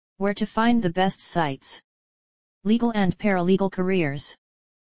Where to find the best sites. Legal and paralegal careers.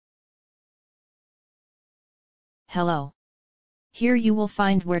 Hello. Here you will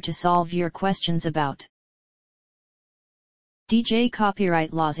find where to solve your questions about DJ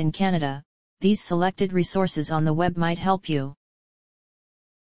copyright laws in Canada. These selected resources on the web might help you.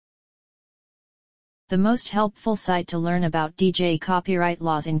 The most helpful site to learn about DJ copyright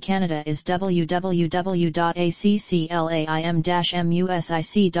laws in Canada is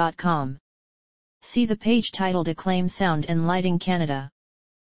www.acclaim-music.com. See the page titled Acclaim Sound and Lighting Canada.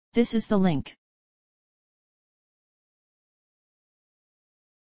 This is the link.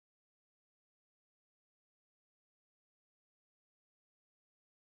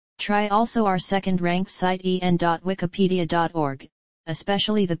 Try also our second-ranked site en.wikipedia.org,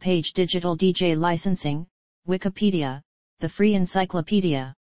 especially the page Digital DJ Licensing, Wikipedia, the free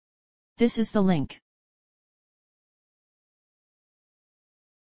encyclopedia. This is the link.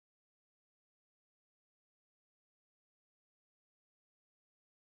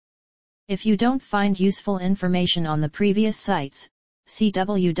 If you don't find useful information on the previous sites, see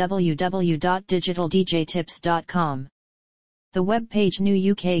www.digitaldjtips.com. The web page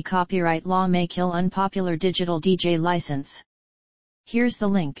New UK copyright law may kill unpopular digital DJ license. Here's the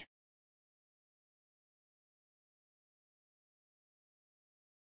link.